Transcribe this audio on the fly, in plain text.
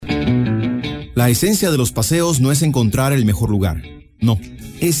La esencia de los paseos no es encontrar el mejor lugar, no,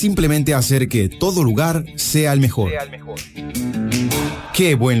 es simplemente hacer que todo lugar sea el mejor.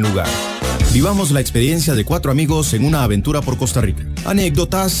 ¡Qué buen lugar! Vivamos la experiencia de 4 amigos en una aventura por Costa Rica.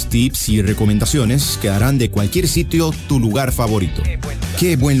 Anécdotas, tips y recomendaciones que harán de cualquier sitio tu lugar favorito.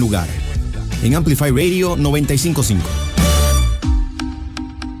 ¡Qué buen lugar! En Amplify Radio 95.5.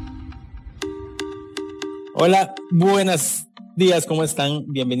 Hola, buenos días, ¿cómo están?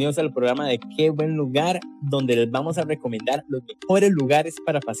 Bienvenidos al programa de Qué buen lugar, donde les vamos a recomendar los mejores lugares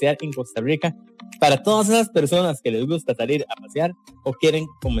para pasear en Costa Rica para todas esas personas que les gusta salir a pasear o quieren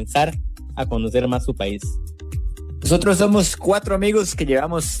comenzar a conocer más su país. Nosotros somos 4 amigos que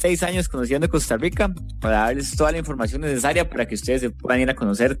llevamos 6 años conociendo Costa Rica para darles toda la información necesaria para que ustedes se puedan ir a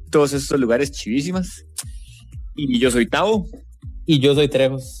conocer todos estos lugares chivísimas. Y yo soy Tavo. Y yo soy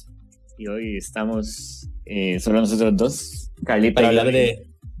Trejos. Y hoy estamos solo nosotros dos. Carlita para hablar de...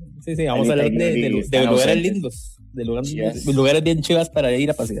 Sí, vamos a hablar de lugares lindos. De lugares bien chivas para ir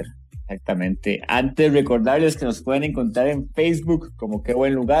a pasear. Exactamente. Antes recordarles que nos pueden encontrar en Facebook como Qué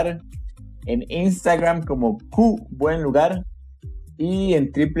Buen Lugar, en Instagram como Q Buen Lugar y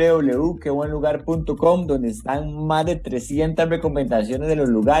en www.quebuenlugar.com, donde están más de 300 recomendaciones de los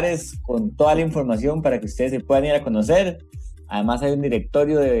lugares con toda la información para que ustedes se puedan ir a conocer. Además hay un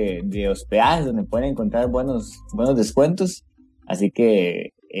directorio de hospedajes donde pueden encontrar buenos descuentos, así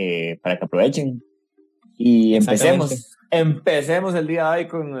que para que aprovechen. Y empecemos el día de hoy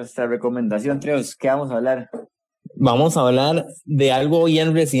con nuestra recomendación, Treos. ¿Qué vamos a hablar? Vamos a hablar de algo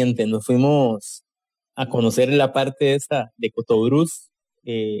bien reciente. Nos fuimos a conocer la parte esta de Coto Brus,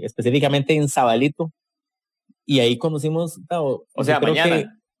 específicamente en Sabalito, y ahí conocimos... O sea,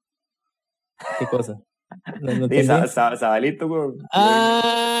 mañana. ¿Qué cosa? No sí, Sabalito, güey.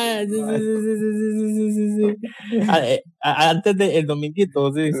 Sí. Antes del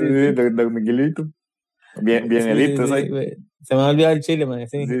dominguito, sí. Dominguito. Bien elito, sí. Se me ha olvidado el chile, man.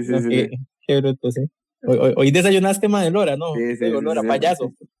 Sí. Qué bruto, sí. Hoy desayunaste, man, de Lora, ¿no? Sí, Lora,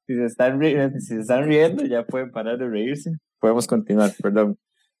 payaso. Si se están riendo, ya pueden parar de reírse. Podemos continuar, perdón.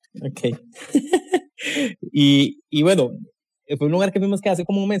 Ok. y bueno, fue un lugar que vimos que hace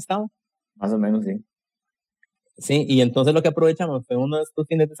como un mes, ¿no? Más o menos, sí. Sí, y entonces lo que aprovechamos fue uno de estos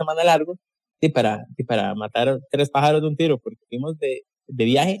fines de semana largos para matar 3 pájaros de un tiro, porque fuimos de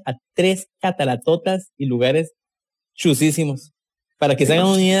viaje a 3 cataratotas y lugares chusísimos. Para que se hagan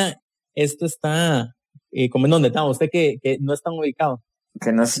una idea, esto está, como en donde está, usted que no está ubicado.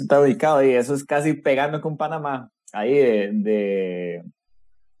 Que no está ubicado, y eso es casi pegando con Panamá, ahí de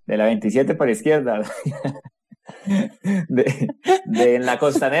la 27 para la izquierda, en la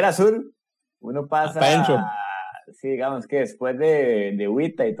costanera sur, uno pasa... Sí, digamos que después de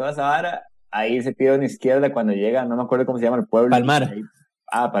Huita y toda esa vara, ahí se pide a una izquierda cuando llega, no me acuerdo cómo se llama el pueblo. Palmar.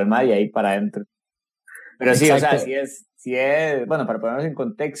 Palmar, y ahí para adentro. Pero sí, exacto. O sea, sí es, bueno, para ponernos en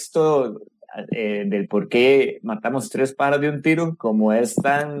contexto del por qué matamos 3 pájaros de un tiro, como es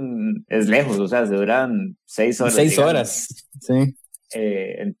lejos, o sea, se duran 6 horas. 6 horas, sí.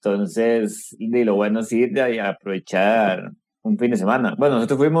 Entonces, lo bueno es ir y aprovechar un fin de semana. Bueno,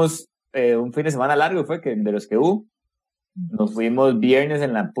 nosotros fuimos un fin de semana largo, fue que de los que hubo. Nos fuimos viernes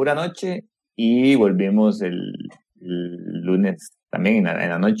en la pura noche y volvimos el lunes también en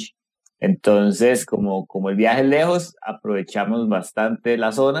la noche. Entonces, como el viaje es lejos, aprovechamos bastante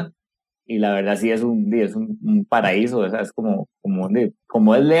la zona, y la verdad sí es un paraíso. O sea, es como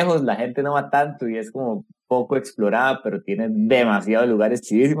es lejos, la gente no va tanto y es como poco explorada, pero tiene demasiados lugares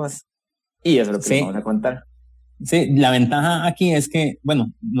chidísimos, y eso es lo que les vamos a contar. Sí, la ventaja aquí es que,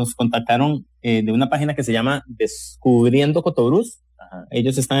 bueno, nos contactaron de una página que se llama Descubriendo Coto Brus. Ajá.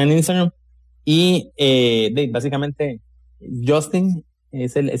 Ellos están en Instagram, y básicamente Justin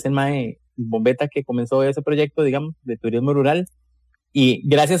es el mae bombeta que comenzó ese proyecto, digamos, de turismo rural, y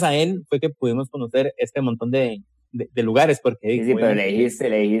gracias a él fue que pudimos conocer este montón de lugares, porque... Sí, pero le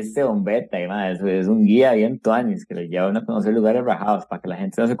dijiste bombeta, y mae, eso es un guía bien tuanis que le llevan a conocer lugares rajados para que la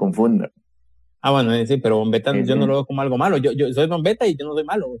gente no se confunda. Bueno, sí, pero bombeta yo no lo veo como algo malo. Yo soy bombeta y yo no soy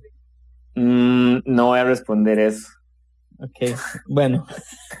malo. No voy a responder eso. Ok, bueno.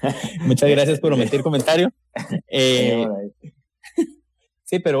 Muchas gracias por omitir comentario.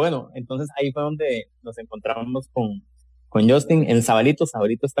 Sí, pero bueno, entonces ahí fue donde nos encontramos con Justin en Sabalito.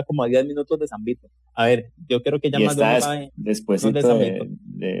 Sabalito está como a 10 minutos de San Vito. A ver, yo creo que ya y más de uno sabe. Despuésito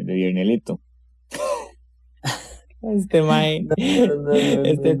de Viernelito. Este mae,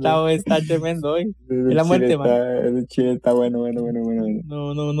 este Tavo está tremendo hoy. Es la muerte, mae. El chile está bueno.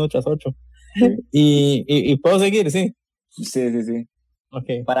 No, tras 8. Sí. Y puedo seguir, sí. Sí.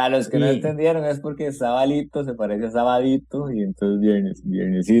 Okay. Para los que no entendieron, es porque Sabalito se parece a Sabadito, y entonces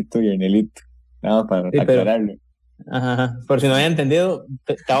viernesito, viernelito. No, para Sí, pero, aclararlo. ajá, por si no había entendido,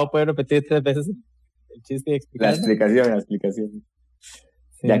 Tavo puede repetir 3 veces el chiste y La explicarlo. explicación.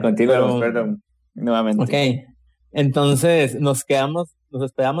 Sí, Ya continuamos, pero, perdón, nuevamente. ok. Entonces nos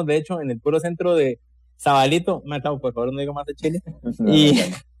hospedamos de hecho en el puro centro de Sabalito. Matado, por favor, no digo más de Chile. No, Y, ya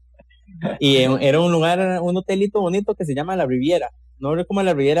no. era un lugar, un hotelito bonito que se llama La Riviera. No es como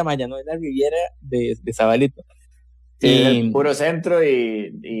la Riviera Maya, no es la Riviera de Sabalito. Sí, es el Y puro centro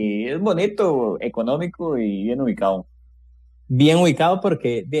y es bonito, económico y bien ubicado. bien ubicado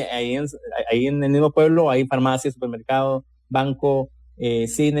porque ahí en el mismo pueblo hay farmacia, supermercado, banco,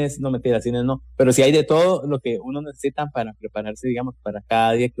 cines, no mentira, cines no, pero sí hay de todo lo que uno necesita para prepararse, digamos, para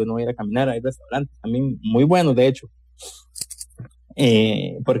cada día que uno va a ir a caminar. Hay restaurantes también muy buenos, de hecho,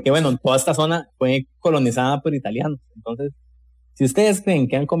 porque bueno, toda esta zona fue colonizada por italianos. Entonces, si ustedes creen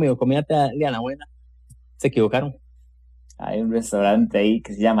que han comido comida italiana buena, se equivocaron. Hay un restaurante ahí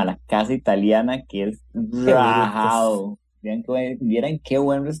que se llama La Casa Italiana, que es Qué burritos. rajado. Vieran qué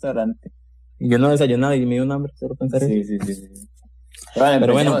buen restaurante. Y yo no desayunaba y me dio un hambre, solo pensar eso. Sí. Bueno,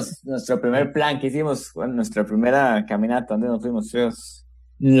 Pero bueno, empecemos nuestro primer plan que hicimos, bueno, nuestra primera caminata, ¿dónde nos fuimos, Dios?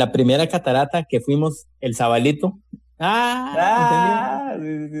 la primera catarata que fuimos, el Sabalito. ¿Entendió?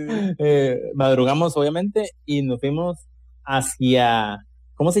 Sí. Madrugamos, obviamente, y nos fuimos hacia,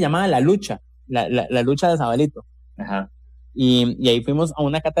 ¿cómo se llamaba? La lucha, la lucha de Sabalito. Ajá. Y ahí fuimos a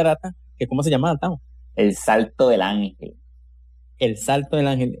una catarata, que ¿cómo se llamaba, Tamo? El Salto del Ángel. El Salto del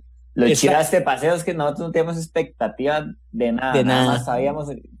Ángel. Lo chido de este paseo es que nosotros no teníamos expectativa de nada, nada más sabíamos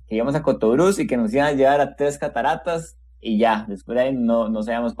que íbamos a Coto Brus y que nos iban a llevar a 3 cataratas y ya, después de ahí no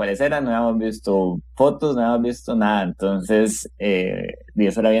sabíamos cuáles eran, no habíamos visto fotos, no habíamos visto nada, entonces y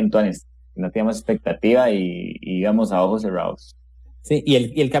eso era bien tuanis, no teníamos expectativa y íbamos a ojos cerrados. Sí,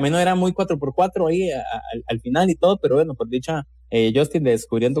 y el camino era muy 4x4 ahí al final y todo, pero bueno, por dicha, Justin, de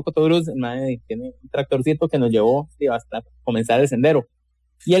Descubriendo Coto Brus, tiene un tractorcito que nos llevó hasta comenzar el sendero.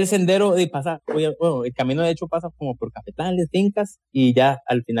 Y el sendero pasa, bueno, el camino de hecho pasa como por cafetales, fincas, y ya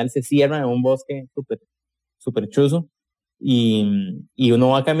al final se cierra en un bosque súper chuzo, y uno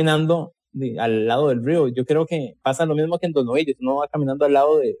va caminando al lado del río. Yo creo que pasa lo mismo que en Dos Novillos, uno va caminando al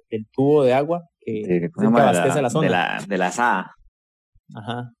lado del tubo de agua que abastece la zona. De la asada.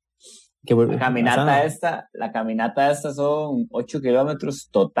 Ajá. La caminata esta son 8 kilómetros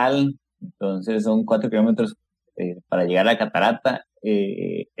total, entonces son 4 kilómetros para llegar a la catarata.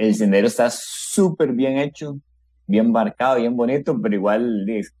 El sendero está súper bien hecho, bien marcado, bien bonito, pero igual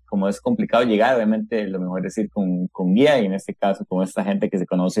como es complicado llegar, obviamente lo mejor es ir con guía y en este caso con esta gente que se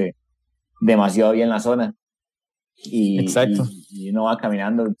conoce demasiado bien la zona. Exacto. Y uno va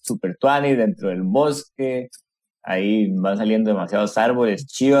caminando súper tuanis dentro del bosque. Ahí van saliendo demasiados árboles,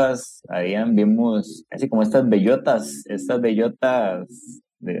 chivas, ahí vimos así como estas bellotas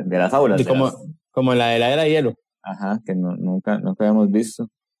de las aulas. Como la de la era de hielo. Ajá, que nunca habíamos visto.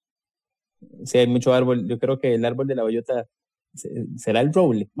 Sí, hay mucho árbol. Yo creo que el árbol de la bellota será el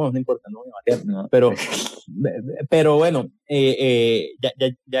roble. Bueno, no importa, no voy a batear. No. Pero bueno,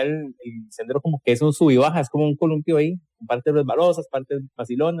 ya el sendero como que es un sub y baja, es como un columpio ahí, con partes resbalosas, partes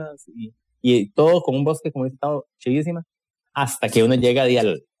vacilonas y todo con un bosque, como he estado, chidísima, hasta que uno llega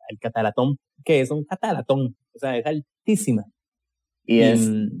al cataratón, que es un cataratón, o sea, es altísima.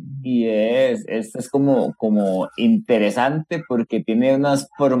 Esto es como interesante porque tiene unas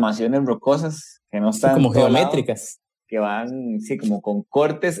formaciones rocosas que no están como geométricas. Que van, sí, como con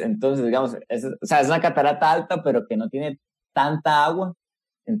cortes, entonces, digamos, es una catarata alta, pero que no tiene tanta agua,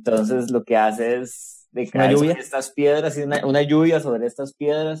 entonces lo que hace es caer sobre estas piedras y una lluvia sobre estas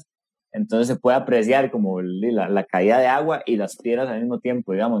piedras, entonces se puede apreciar como la caída de agua y las piedras al mismo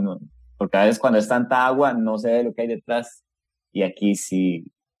tiempo, digamos, ¿no? Porque a veces cuando es tanta agua no se ve lo que hay detrás, y aquí sí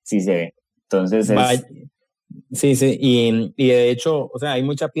se ve, entonces Sí, y de hecho, o sea, hay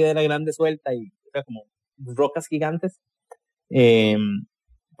mucha piedra grande suelta y o sea, como rocas gigantes,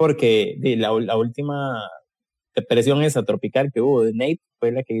 porque la última depresión esa tropical que hubo de Nate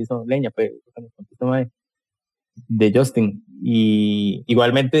fue la que hizo leña, fue de Justin, y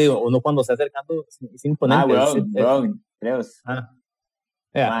igualmente uno cuando se acercando es imponente.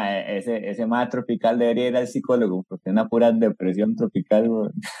 Ese más tropical debería ir al psicólogo porque es una pura depresión tropical. No.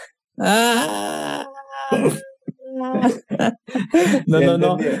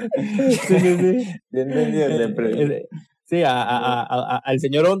 Sí, al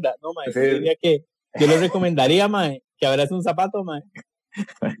señor Honda, no, mae. Sí. Diría que yo le recomendaría, mae, que abrace un zapato, mae.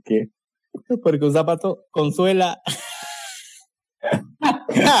 ¿Por qué? Porque un zapato consuela.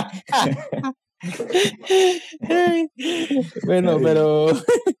 Bueno, pero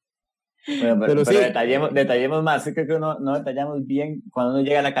Bueno, pero sí. detallemos más. Creo que no detallamos bien cuando uno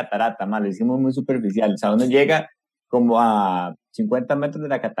llega a la catarata, más lo hicimos muy superficial. O sea, uno llega como a 50 metros de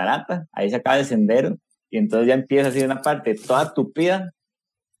la catarata, ahí se acaba el sendero, y entonces ya empieza así una parte toda tupida,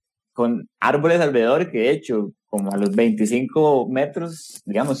 con árboles alrededor, que de hecho, como a los 25 metros,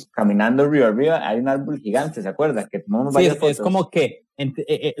 digamos, caminando río arriba, hay un árbol gigante, ¿se acuerda? Que tomamos varias fotos. Es como que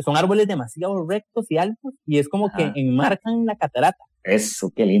son árboles demasiado rectos y altos, y es como que enmarcan la catarata.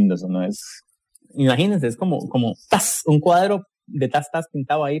 Eso, qué lindo, eso no es. Imagínense, es como un cuadro de tas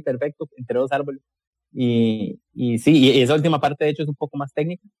pintado ahí, perfecto, entre dos árboles. Y sí, y esa última parte, de hecho, es un poco más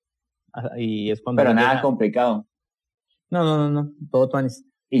técnica. Y es cuando pero nada complicado. No, todo tuanis.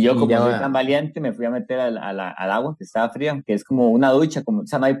 Y yo, como soy tan valiente, me fui a meter al agua que estaba fría, que es como una ducha, o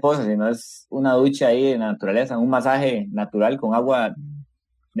sea, no hay pozas, sino es una ducha ahí en la naturaleza, un masaje natural con agua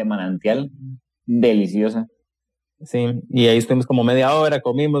de manantial, deliciosa. Sí, y ahí estuvimos como media hora,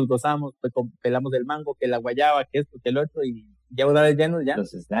 comimos, gozamos, pelamos el mango, que la guayaba, que esto, que el otro, y ya una vez llenos ya.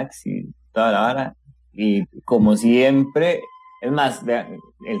 Los snacks y toda la hora. Y como siempre, es más,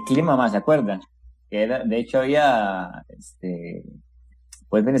 el clima más, ¿se acuerdan? Que era, de hecho había,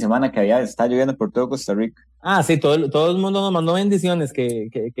 fue el fin de semana que estaba lloviendo por todo Costa Rica. Sí, todo el mundo nos mandó bendiciones, que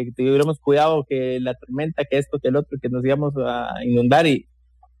tuviéramos cuidado, que la tormenta, que esto, que el otro, que nos íbamos a inundar, y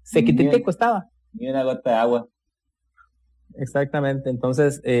sequiteco estaba. Ni una gota de agua. Exactamente,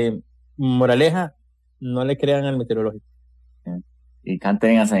 entonces, moraleja, no le crean al meteorológico. Y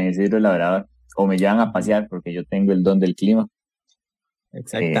canten a San Isidro Labrador, o me llevan a pasear, porque yo tengo el don del clima.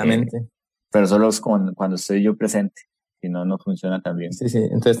 Exactamente. Pero solo es cuando estoy yo presente, si no, no funciona tan bien. Sí,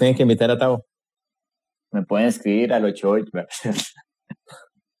 entonces tienen que invitar a Tavo. Me pueden escribir al 88.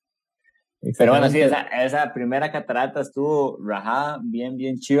 Pero bueno, sí, esa primera catarata estuvo rajada, bien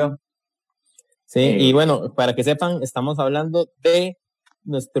chido. Sí, y bueno, para que sepan, estamos hablando de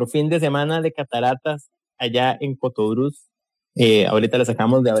nuestro fin de semana de cataratas allá en Coto Brus. Ahorita les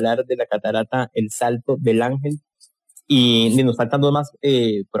acabamos de hablar de la catarata El Salto del Ángel, y nos faltan dos más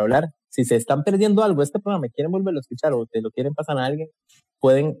por hablar. Si se están perdiendo algo de este programa y quieren volverlo a escuchar o te lo quieren pasar a alguien,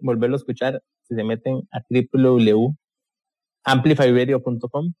 pueden volverlo a escuchar si se meten a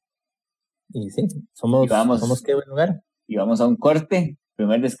www.amplifyradio.com. Y sí, somos qué buen lugar. Y vamos a un corte,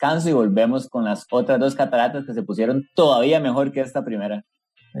 primer descanso, y volvemos con las otras dos cataratas que se pusieron todavía mejor que esta primera.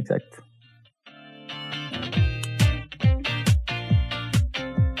 Exacto.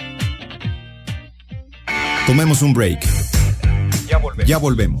 Tomemos un break. Ya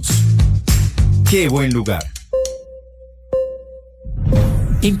volvemos. ¡Qué buen lugar!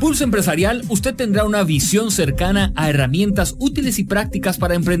 Impulso Empresarial, usted tendrá una visión cercana a herramientas útiles y prácticas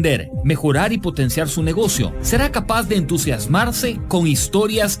para emprender, mejorar y potenciar su negocio. Será capaz de entusiasmarse con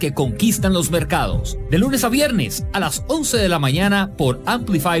historias que conquistan los mercados. De lunes a viernes a las 11 de la mañana por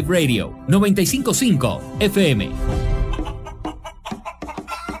Amplify Radio 95.5 FM.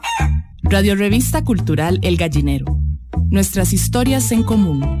 Radio Revista Cultural El Gallinero. Nuestras historias en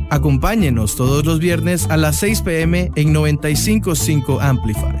común. Acompáñenos todos los viernes a las 6 p.m. en 95.5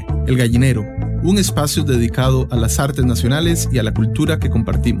 Amplify. El Gallinero, un espacio dedicado a las artes nacionales y a la cultura que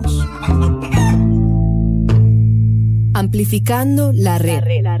compartimos. Amplificando la red.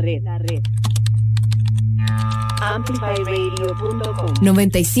 Amplifyradio.com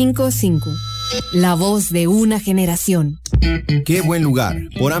 95.5. La voz de una generación. ¡Qué buen lugar!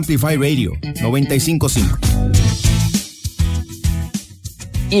 Por Amplify Radio 95.5.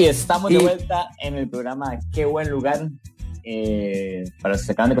 Y estamos de vuelta en el programa Qué buen lugar. Para los que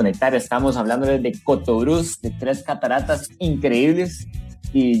se acaban de conectar, estamos hablándoles de Coto Brus, de 3 cataratas increíbles,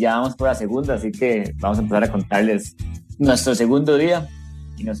 y ya vamos por la segunda, así que vamos a empezar a contarles nuestro segundo día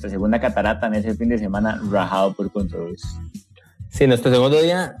y nuestra segunda catarata en ese fin de semana rajado por Coto Brus. Sí, nuestro segundo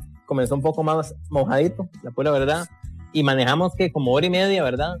día comenzó un poco más mojadito, la pura verdad, y manejamos que como hora y media,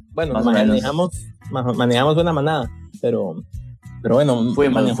 ¿verdad? Bueno, manejamos una manada, pero bueno,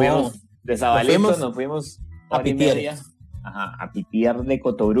 fuimos de Sabalito, nos fuimos a Pitier. A Pitier de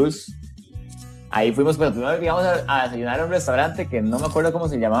Coto Brus. Ahí fuimos, pero primero íbamos a desayunar a un restaurante que no me acuerdo cómo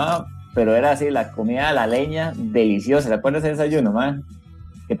se llamaba, pero era así, la comida a la leña, deliciosa. ¿Te acuerdas del desayuno, man?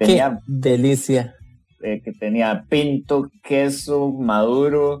 Que tenía... ¡Qué delicia! Que tenía pinto, queso,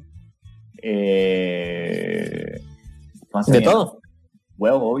 maduro, de todo.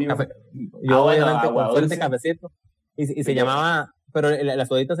 Huevo, obvio. Café. Yo obviamente con fuerte cafecito. Y se llamaba, pero la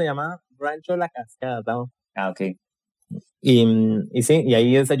sodita se llamaba Rancho La Cascada, ¿no? Ok. Y sí, y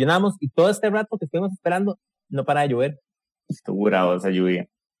ahí desayunamos, y todo este rato que estuvimos esperando, no para de llover. Estuvo bravo esa lluvia.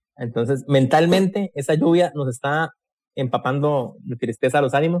 Entonces, mentalmente, esa lluvia nos está empapando de tristeza a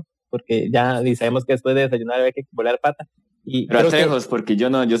los ánimos, porque ya sabemos que después de desayunar hay que volar pata. Pero Trejos, porque yo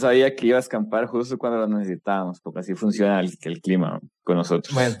sabía que iba a escampar justo cuando lo necesitábamos, porque así funciona el clima con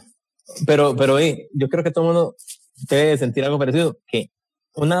nosotros. Bueno, pero yo creo que todo el mundo debe sentir algo parecido, que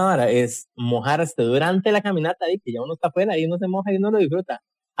una hora es mojarse durante la caminata, ahí que ya uno está afuera y uno se moja y uno lo disfruta,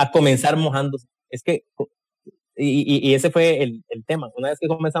 a comenzar mojándose. Es que, y ese fue el tema. Una vez que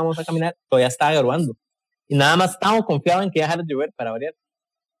comenzamos a caminar, todavía estaba grabando. Y nada más estábamos confiados en que iba a dejar de llover para variar.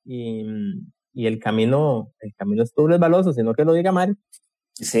 Y el camino estuvo resbaloso, sino que lo diga Mari.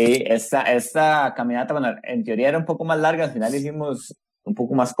 Sí, esta caminata, bueno, en teoría era un poco más larga, al final hicimos un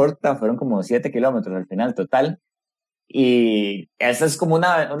poco más corta, fueron como 7 kilómetros al final total. Y esa es como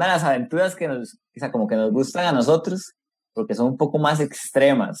una de las aventuras que como que nos gustan a nosotros, porque son un poco más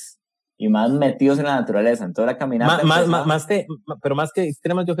extremas y más metidos en la naturaleza. En toda la caminata. Pero más que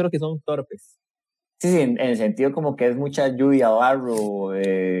extremas, yo creo que son torpes. Sí, en el sentido como que es mucha lluvia, barro.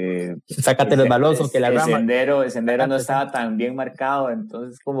 Sácate los balosos, que la rama. El sendero no estaba tan bien marcado,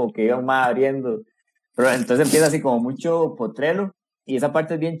 entonces como que iban más abriendo. Pero entonces empieza así como mucho potrero, y esa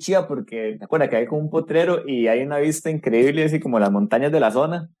parte es bien chida porque, ¿te acuerdas que hay como un potrero y hay una vista increíble, así como las montañas de la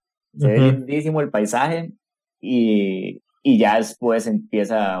zona? Se ve lindísimo el paisaje, y ya después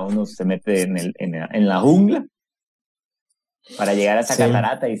uno se mete en la jungla para llegar a esa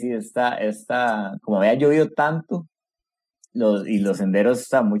catarata. Y sí, como había llovido tanto, los senderos,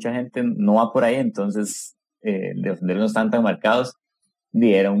 mucha gente no va por ahí, entonces los senderos no están tan marcados,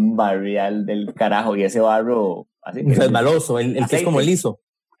 y era un barrial del carajo, y ese barro así resbaloso, el que es como liso,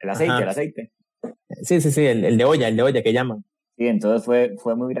 el aceite. Sí, el de olla que llaman. Sí, entonces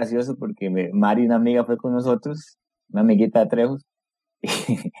fue muy gracioso porque Mari, una amiga, fue con nosotros, una amiguita de Trejos,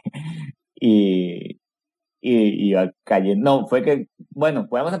 y iba cayendo. No, fue que, bueno,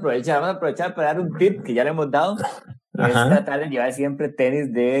 vamos a aprovechar para dar un tip que ya le hemos dado. Es tratar de llevar siempre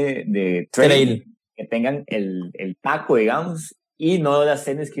tenis de trail, que tengan el taco, digamos, y no las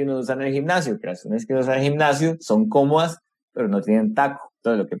tenis que uno usa en el gimnasio, que las tenis que uno usa en el gimnasio son cómodas, pero no tienen taco.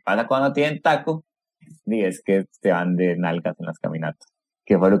 Entonces, lo que pasa cuando no tienen taco es que te van de nalgas en las caminatas.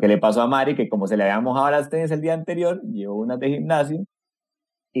 Que fue lo que le pasó a Mari, que como se le habían mojado las tenis el día anterior, llevó unas de gimnasio,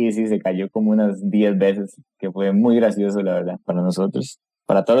 y sí, se cayó como unas 10 veces, que fue muy gracioso, la verdad, para nosotros.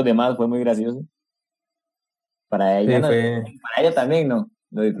 Para todos los demás fue muy gracioso. Para ella, sí, para ella también, ¿no?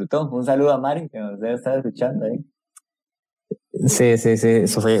 Lo disfrutó. Un saludo a Mari, que nos debe estar escuchando ahí. Sí,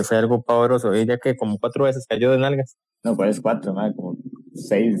 eso fue algo pavoroso. Ella que como 4 veces cayó de nalgas. No, pues 4, como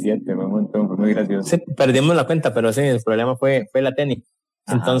 6, 7, fue un montón, fue muy gracioso. Sí, perdimos la cuenta, pero sí, el problema fue la tenis.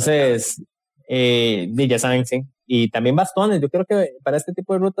 Entonces, ya saben, sí. Y también bastones. Yo creo que para este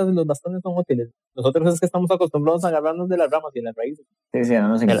tipo de rutas los bastones son útiles. Nosotros es que estamos acostumbrados a agarrarnos de las ramas y las raíces. Sí, no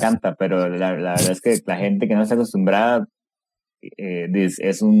nos encanta, pero la verdad es que la gente que no está acostumbrada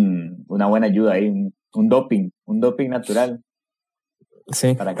es una buena ayuda ahí, un doping natural.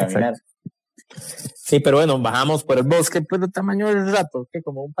 Sí, para caminar. Exacto. Sí, pero bueno, bajamos por el bosque, pues de tamaño del rato, que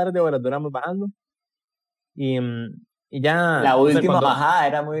como un par de horas duramos bajando. Y ya... La última bajada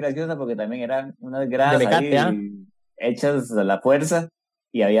era muy graciosa porque también eran unas gradas hechas a la fuerza,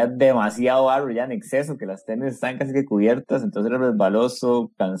 y había demasiado barro ya en exceso, que las tenis estaban casi que cubiertas, entonces era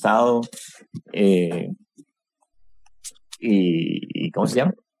resbaloso, cansado, y ¿cómo se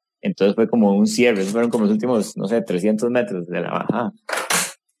llama? Entonces fue como un cierre, fueron como los últimos, 300 metros de la bajada.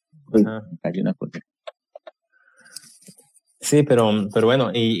 Uy, cayó una cosa. Sí, pero bueno,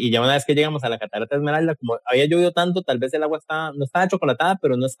 y ya una vez que llegamos a la Catarata Esmeralda, como había llovido tanto, tal vez el agua no estaba chocolatada,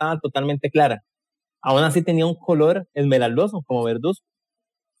 pero no estaba totalmente clara. Aún así tenía un color esmeraldoso, como verduzco.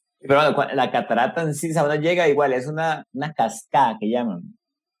 Pero bueno, la catarata en sí, uno llega igual, es una cascada que llaman,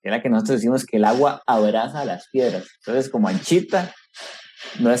 que es la que nosotros decimos que el agua abraza las piedras. Entonces, como anchita,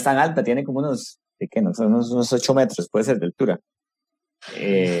 no es tan alta, tiene como unos 8 metros, puede ser de altura.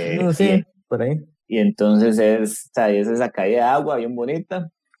 Sí, por ahí. Y entonces es esa caída de agua bien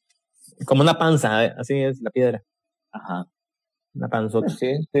bonita. Como una panza, así es la piedra. Ajá. Una panzota.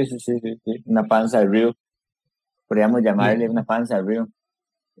 Sí. Una panza de río. Podríamos llamarle una panza de río.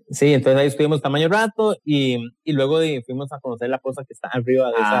 Sí, entonces ahí estuvimos tamaño rato y luego fuimos a conocer la poza que está arriba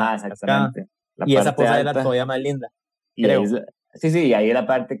de esa exactamente. Y esa poza alta era todavía más linda. Creo. Y ahí la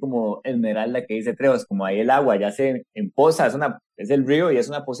parte como esmeralda que dice Treos, como ahí el agua ya se empoza, es el río y es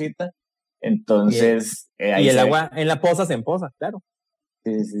una pocita. Entonces... y el agua en la poza se empoza, claro.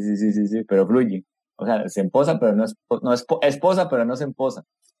 Sí, pero fluye. O sea, se empoza, pero no es poza, pero no se empoza.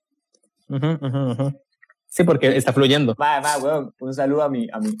 Sí, porque está fluyendo. Weón, un saludo a mi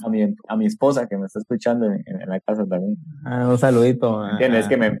esposa que me está escuchando en la casa también. Un saludito. ¿Entiendes? Es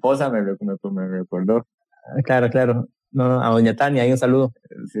que me empoza, me recordó. Claro. No, a doña Tania, hay un saludo.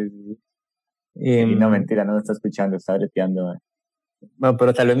 Sí. Y no, mentira, no me está escuchando, está breteando. Bueno,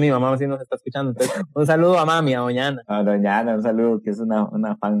 pero tal vez mi mamá sí nos está escuchando. Entonces, un saludo a mami, a doña Ana. A doña Ana, un saludo, que es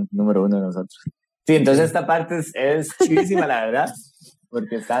una fan número 1 de nosotros. Sí, entonces esta parte es chidísima, la verdad,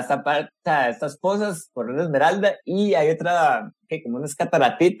 porque está esta parte, o sea, estas pozas por una esmeralda, y hay otra, que como unas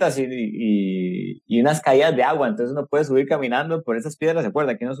cataratitas y unas caídas de agua, entonces uno puede subir caminando por esas piedras, ¿se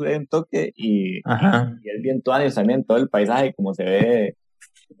acuerda? Que uno sube un toque y es bien tuanis también todo el paisaje, como se ve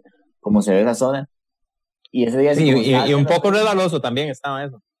esa zona. Y ese día sí, y un poco resbaloso también estaba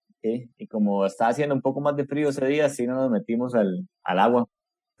eso. Sí, y como estaba haciendo un poco más de frío ese día, sí no nos metimos al agua.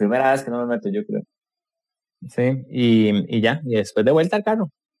 Primera vez que no me meto, yo creo. Sí, y ya, y después de vuelta al carro.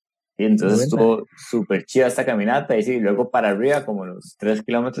 Y entonces estuvo súper chida esta caminata, y sí, luego para arriba, como los 3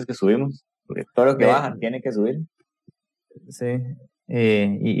 kilómetros que subimos, porque todo lo que baja tiene que subir. Sí,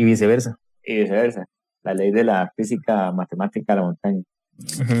 y viceversa. Y viceversa, la ley de la física matemática de la montaña.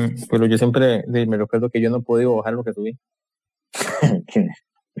 Pero yo siempre me recuerdo que yo no podía bajar lo que subí.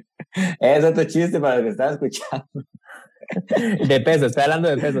 Es otro chiste para los que están escuchando. De peso, estoy hablando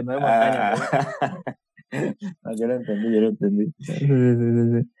de peso, no de montaña. No, yo lo entendí. Sí.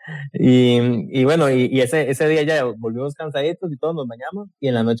 Y bueno, y ese día ya volvimos cansaditos y todos nos bañamos, y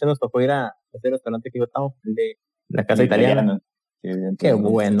en la noche nos tocó ir a ese restaurante que yo estaba, de la casa italiana. Qué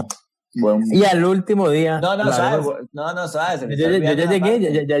bueno. Y al último día... No, sabes. Yo ya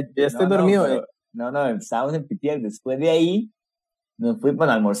llegué, ya estoy dormido. No, estábamos en Pitier. Después de ahí nos fuimos,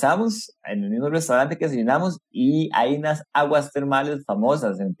 bueno, almorzamos en el mismo restaurante que desayunamos, y hay unas aguas termales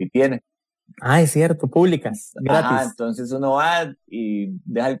famosas en Pitier. Ah, es cierto, públicas, gratis. Ajá, entonces uno va y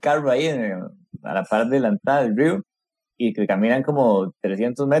deja el carro ahí a la par de la entrada del río, y que caminan como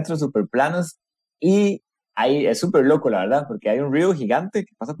 300 metros súper planos, y ahí es súper loco, la verdad, porque hay un río gigante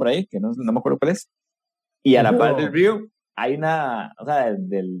que pasa por ahí, que no me acuerdo cuál es, y a la par del río hay o sea,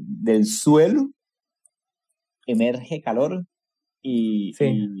 del suelo emerge calor,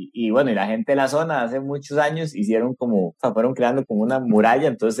 y bueno, y la gente de la zona hace muchos años hicieron fueron creando como una muralla,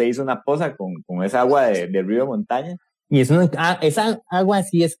 entonces se hizo una poza con esa agua de río de montaña. Y esa agua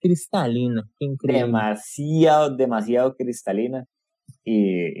sí es cristalina, increíble. Demasiado cristalina,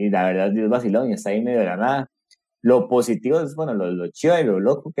 y la verdad es vacilón, y está ahí medio de la nada. Lo positivo es, bueno, lo chido y lo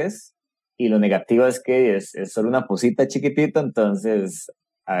loco que es, y lo negativo es que es solo una posita chiquitita, entonces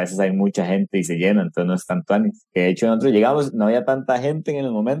a veces hay mucha gente y se llena, entonces no es tan tuanis. De hecho, nosotros llegamos, no había tanta gente en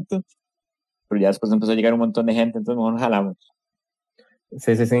el momento, pero ya después empezó a llegar un montón de gente, entonces mejor nos jalamos.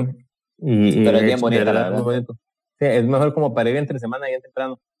 Sí. Pero es bien bonito, la verdad. Bonito. Sí, es mejor como para ir entre semana bien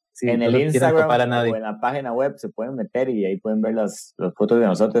temprano. Sí, en el Instagram o en la página web se pueden meter, y ahí pueden ver las fotos de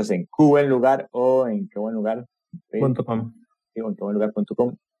nosotros en QBuenLugar o en QBuenLugar.com. Sí, en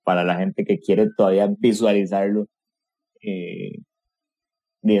QBuenLugar.com, para la gente que quiere todavía visualizarlo,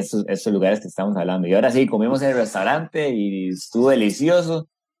 de estos lugares que estamos hablando. Y ahora sí, comimos en el restaurante y estuvo delicioso.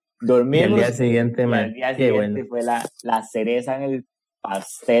 Dormimos. Y al día siguiente, bueno, fue la cereza en el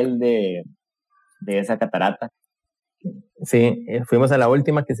pastel de esa catarata. Sí, fuimos a la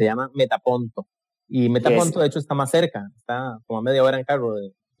última, que se llama Metaponto. Y Metaponto, de hecho, está más cerca. Está como a media hora en carro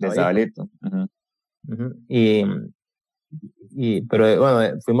de Sabalito. Pero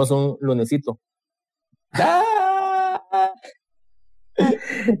bueno, fuimos un lunesito.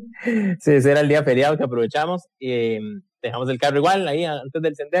 Sí, ese era el día feriado que aprovechamos, y dejamos el carro igual ahí antes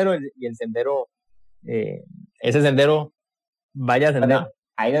del sendero, y el sendero, ese sendero, vaya sendero.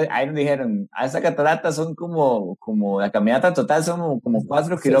 Bueno, ahí nos dijeron, a esa catarata son como la caminata total son como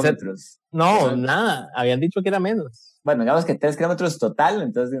 4 kilómetros. No, nada, habían dicho que era menos. Bueno, digamos que 3 kilómetros total,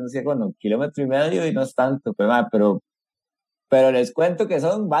 entonces no sé, bueno, 1,5 kilómetros y no es tanto, pero les cuento que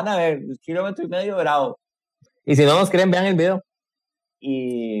van a ver, 1,5 kilómetros bravo. Y si no nos creen, vean el video.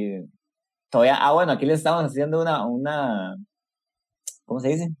 Y todavía, bueno, aquí le estamos haciendo una ¿cómo se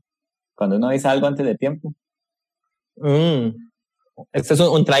dice? Cuando uno dice algo antes de tiempo. Este es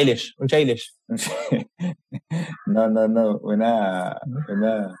un trailer. No,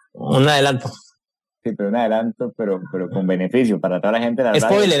 un adelanto. Sí, pero un adelanto, pero con beneficio para toda la gente de la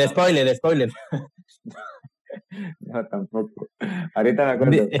Spoiler. No, tampoco. Ahorita me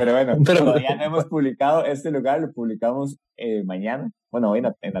acuerdo. Pero bueno, todavía no hemos publicado este lugar, lo publicamos mañana. Bueno, hoy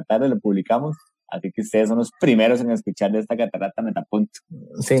en la tarde lo publicamos. Así que ustedes son los primeros en escuchar de esta catarata Metaponto.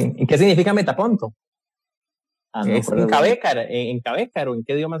 Sí. ¿Y qué significa Metaponto? No, ¿Es en Cabécaro? ¿En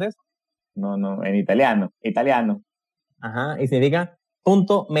qué idioma es eso? No, en italiano. Ajá, y significa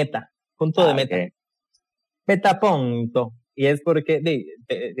punto meta, punto de meta. Okay. Metaponto. Y es porque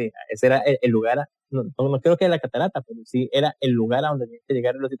ese era el lugar, no creo que era la catarata, pero sí era el lugar a donde tenían que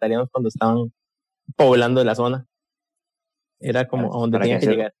llegar los italianos cuando estaban poblando la zona. Era como a donde tenían que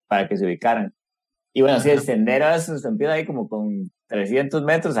llegar. Para que se ubicaran. Y bueno, sí, el sendero eso se empieza ahí como con 300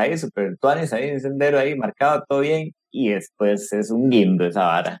 metros ahí, super tuanis, ahí el sendero ahí marcado, todo bien, y después es un guindo esa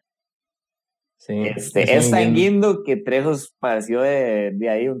vara. Sí, Es tan guindo que Trejos pareció de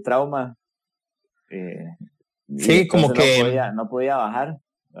ahí un trauma. Sí, como que no podía bajar.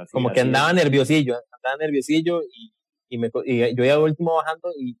 Como que andaba nerviosillo y yo iba último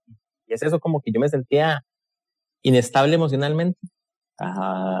bajando y es eso, como que yo me sentía inestable emocionalmente.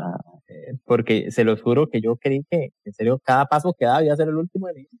 Ajá. Porque se los juro que yo creí que en serio cada paso que daba iba a ser el último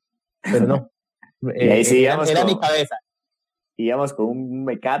de mi vida, pero no. Y ahí sí era mi cabeza. Íbamos con un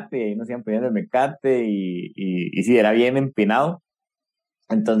mecate, y nos iban poniendo el mecate y sí, era bien empinado.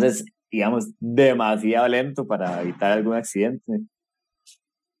 Entonces íbamos demasiado lento para evitar algún accidente.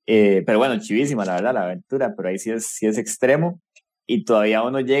 Pero bueno, chivísima la verdad la aventura, pero ahí sí es extremo y todavía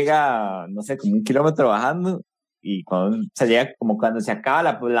uno llega, no sé, como 1 kilómetro bajando y cuando se llega, como cuando se acaba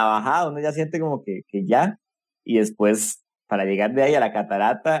la bajada, uno ya siente como que ya, y después para llegar de ahí a la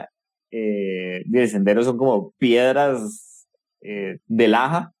catarata, el sendero son como piedras de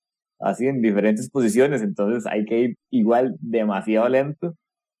laja, así en diferentes posiciones, entonces hay que ir igual demasiado lento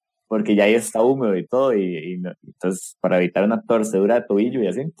porque ya ahí está húmedo y todo, entonces para evitar una torcedura de tobillo y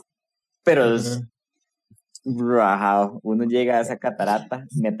así. Pero es rajado, uno llega a esa catarata,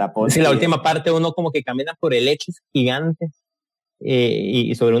 me tapó. Sí, la última parte uno como que camina por helechos gigantes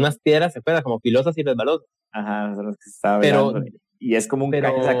y sobre unas piedras se acuerda como filosas y resbalosas. Ajá, son los que estaba hablando. Y es como o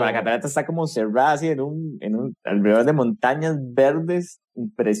sea, la catarata está como cerrada así en un alrededor de montañas verdes,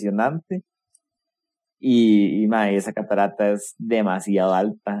 impresionante. Y esa catarata es demasiado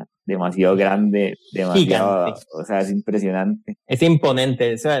alta, demasiado grande, demasiado, gigante. O sea, es impresionante. Es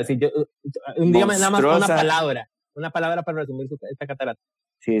imponente, o sea, si yo un día me nada más una palabra para resumir esta catarata.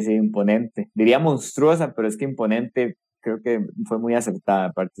 Sí, imponente. Diría monstruosa, pero es que imponente creo que fue muy acertada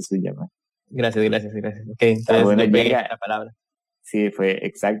de parte suya, man. Gracias. Okay, entonces bueno, llega la palabra. Sí, fue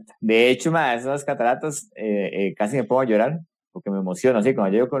exacto. De hecho, esas cataratas casi me pongo a llorar porque me emociono, así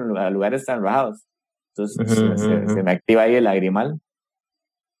cuando llego a lugares tan rajados. Entonces se me activa ahí el lagrimal,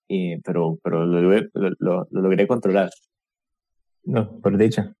 pero lo logré controlar. No, por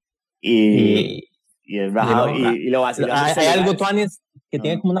dicha. Y es bajado y lo vaciló. Hay algo, Tuanes, que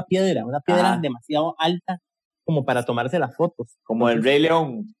tiene como una piedra demasiado alta como para tomarse las fotos. Como el Rey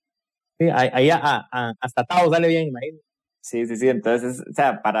León. Sí, ahí hasta Tao sale bien, imagino. Sí, entonces, o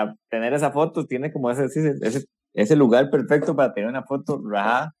sea, para tener esa foto tiene como ese lugar perfecto para tener una foto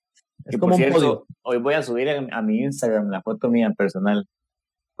rajada. Es como un podio. Hoy voy a subir a mi Instagram la foto mía personal,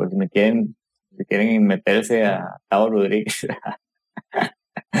 porque si quieren meterse a Tavo Rodríguez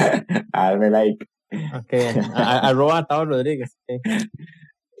a darme like. Okay. @ Tavo Rodríguez.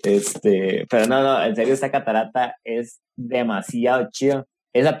 Okay. Pero no, en serio, esta catarata es demasiado chida.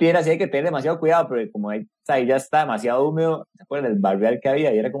 Esa piedra sí hay que tener demasiado cuidado, porque como ahí ya está demasiado húmedo, ¿se acuerdan? El barrial que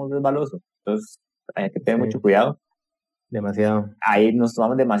había y era como un resbaloso. Entonces hay que tener mucho cuidado. Demasiado. Ahí nos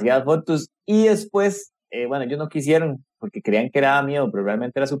tomamos demasiadas fotos y después, bueno, ellos no quisieron porque creían que era miedo, pero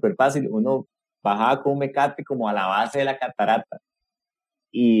realmente era súper fácil. Uno bajaba con un mecate como a la base de la catarata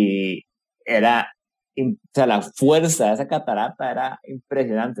y era, o sea, la fuerza de esa catarata era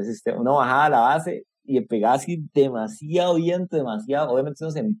impresionante. Uno bajaba a la base y pegaba así demasiado viento, obviamente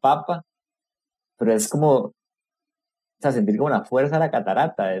uno se empapa, pero es como, o sea, sentir como la fuerza de la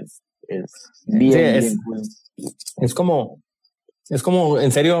catarata es bien, sí, es como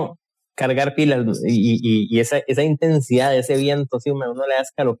en serio cargar pilas y esa intensidad de ese viento, así uno le da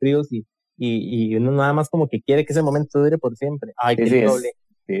escalofríos y uno nada más como que quiere que ese momento dure por siempre. Ay, qué doble.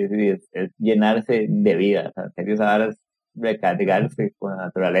 Es llenarse de vida, o sea, en serio, saber recargarse con la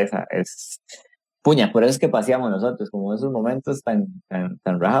naturaleza, es puña, por eso es que paseamos nosotros, como esos momentos tan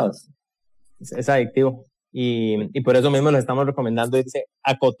rajados. Es adictivo. Y por eso mismo les estamos recomendando irse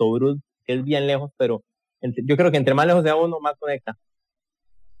a Coto Brus, que es bien lejos, pero yo creo que entre más lejos sea uno, más conecta.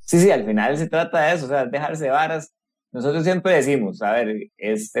 Sí, al final se trata de eso, o sea, dejarse varas. Nosotros siempre decimos, a ver,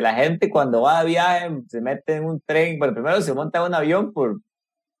 la gente cuando va de viaje se mete en un tren, bueno, primero se monta en un avión por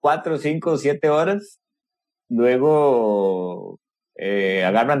 4, 5, 7 horas, luego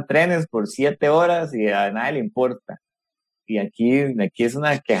agarran trenes por 7 horas y a nadie le importa. Y aquí es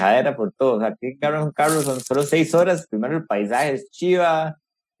una quejadera por todo. O sea, aquí agarran un carro, son solo 6 horas. Primero el paisaje es chiva,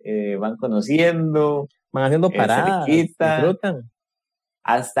 van conociendo, van haciendo paradas, disfrutan.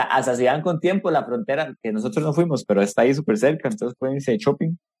 Hasta si van con tiempo la frontera, que nosotros no fuimos, pero está ahí súper cerca, entonces pueden irse de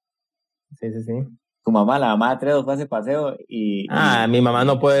shopping. Sí. Tu mamá, la mamá de Tredo fue a ese paseo mi mamá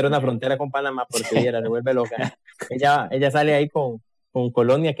no puede ir a una frontera con Panamá porque ella se vuelve loca. ella sale ahí con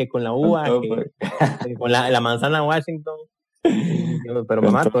Colonia, que con la uva, que con la manzana Washington. Pero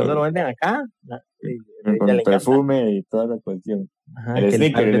mamá, todo eso lo venden acá. Con perfume y toda la cuestión. Ajá, el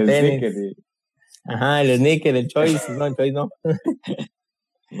sneaker. Ajá, el sneaker, el choice. No, el choice no.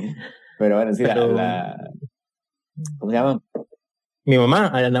 Pero bueno, sí, Pero... ¿cómo se llama? Mi mamá,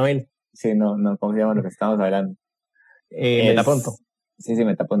 Anabel. Sí, no, ¿cómo se llama lo que estamos hablando? Metaponto. Sí,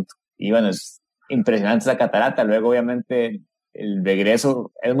 Metaponto. Y bueno, es impresionante esa catarata. Luego, obviamente, el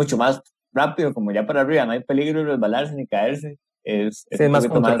regreso es mucho más rápido, como ya para arriba, no hay peligro de resbalarse ni caerse. Es más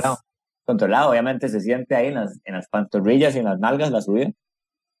controlado. Controlado, obviamente se siente ahí en las pantorrillas y en las nalgas la subida.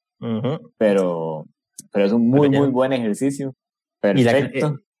 Uh-huh. Pero es un muy buen ejercicio.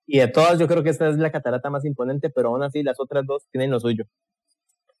 Perfecto. Y de todas, yo creo que esta es la catarata más imponente, pero aún así las otras dos tienen lo suyo.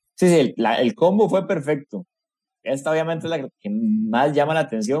 Sí, el combo fue perfecto. Esta obviamente es la que más llama la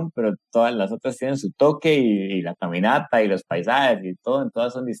atención, pero todas las otras tienen su toque y la caminata y los paisajes y todo, en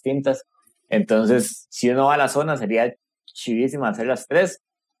todas son distintas. Entonces, si uno va a la zona, sería chivísimo hacer las tres.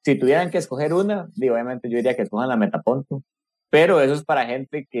 Si tuvieran que escoger una, obviamente yo diría que escojan la Metaponto, pero eso es para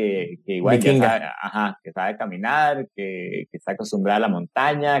gente que igual ya sabe, que sabe caminar, que está acostumbrada a la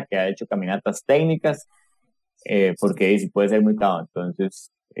montaña, que ha hecho caminatas técnicas, porque sí puede ser muy caro.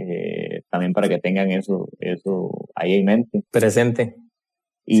 Entonces, también para que tengan eso ahí en mente. Presente.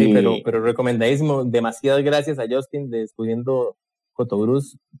 Sí, pero recomendadísimo. Demasiadas gracias a Justin de Descubriendo Coto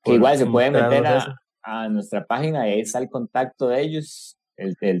Brus. Que igual se pueden meter a nuestra página y ahí está el contacto de ellos,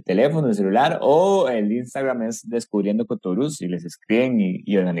 el teléfono, el celular, o el Instagram es Descubriendo Coto Brus y les escriben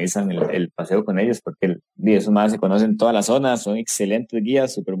y organizan el paseo con ellos, porque esos más se conocen todas las zonas, son excelentes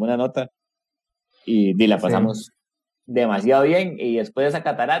guías, súper buena nota y la pasamos demasiado bien. Y después de esa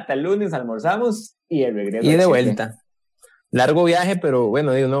catarata el lunes almorzamos y el regreso y de vuelta. Largo viaje, pero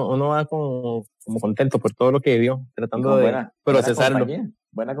bueno, uno va como contento por todo lo que vivió, tratando de procesarlo.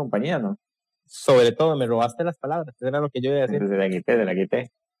 Buena compañía, ¿no? Sobre todo, me robaste las palabras, eso era lo que yo iba a decir. Te la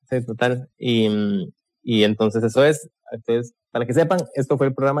quité. Sí, total. Y entonces eso es. Entonces, para que sepan, esto fue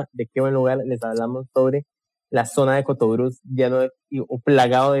el programa de Qué Buen Lugar. Les hablamos sobre la zona de Coto Brus, lleno o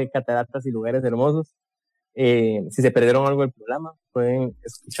plagado de cataratas y lugares hermosos. Si se perdieron algo del programa, pueden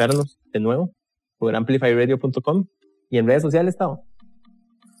escucharnos de nuevo por amplifyradio.com y en redes sociales estamos.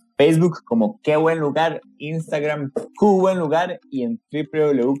 Facebook como Qué Buen Lugar, Instagram Q Buen Lugar y en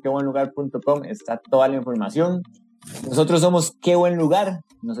www.quebuenlugar.com está toda la información. Nosotros somos Qué Buen Lugar.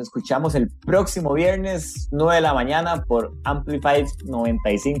 Nos escuchamos el próximo viernes 9 de la mañana por Amplify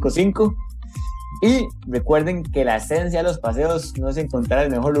 95.5. Y recuerden que la esencia de los paseos no es encontrar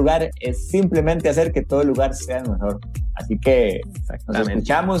el mejor lugar, es simplemente hacer que todo el lugar sea el mejor. Así que nos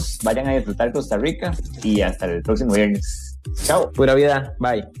escuchamos, vayan a disfrutar Costa Rica y hasta el próximo viernes. Chao. Pura vida.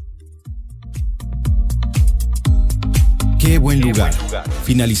 Bye. Qué buen lugar.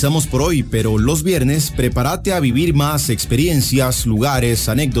 Finalizamos por hoy, pero los viernes prepárate a vivir más experiencias, lugares,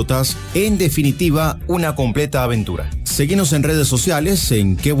 anécdotas, en definitiva, una completa aventura. Seguinos en redes sociales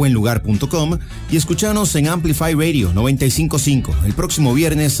en quebuenlugar.com y escuchanos en Amplify Radio 95.5 el próximo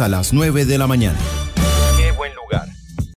viernes a las 9 de la mañana. Qué buen lugar.